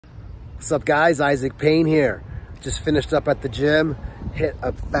What's up guys, Isaac Payne here. Just finished up at the gym, hit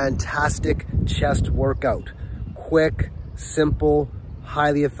a fantastic chest workout. Quick, simple,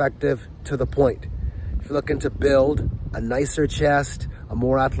 highly effective, to the point. If you're looking to build a nicer chest, a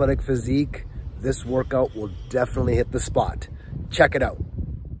more athletic physique, this workout will definitely hit the spot. Check it out.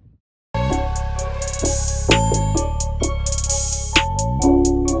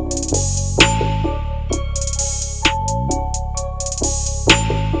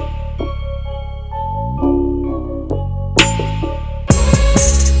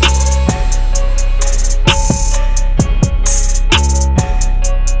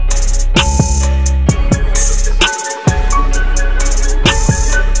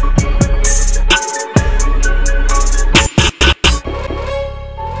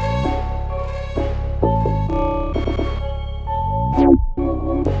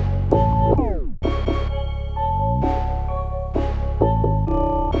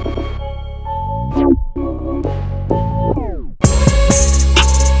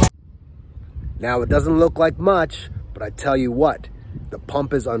 Now, it doesn't look like much, but I tell you what, the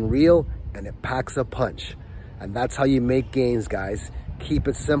pump is unreal and it packs a punch. And that's how you make gains, guys. Keep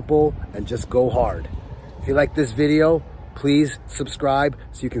it simple and just go hard. If you like this video, please subscribe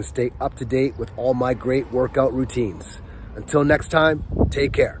so you can stay up to date with all my great workout routines. Until next time,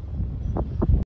 take care.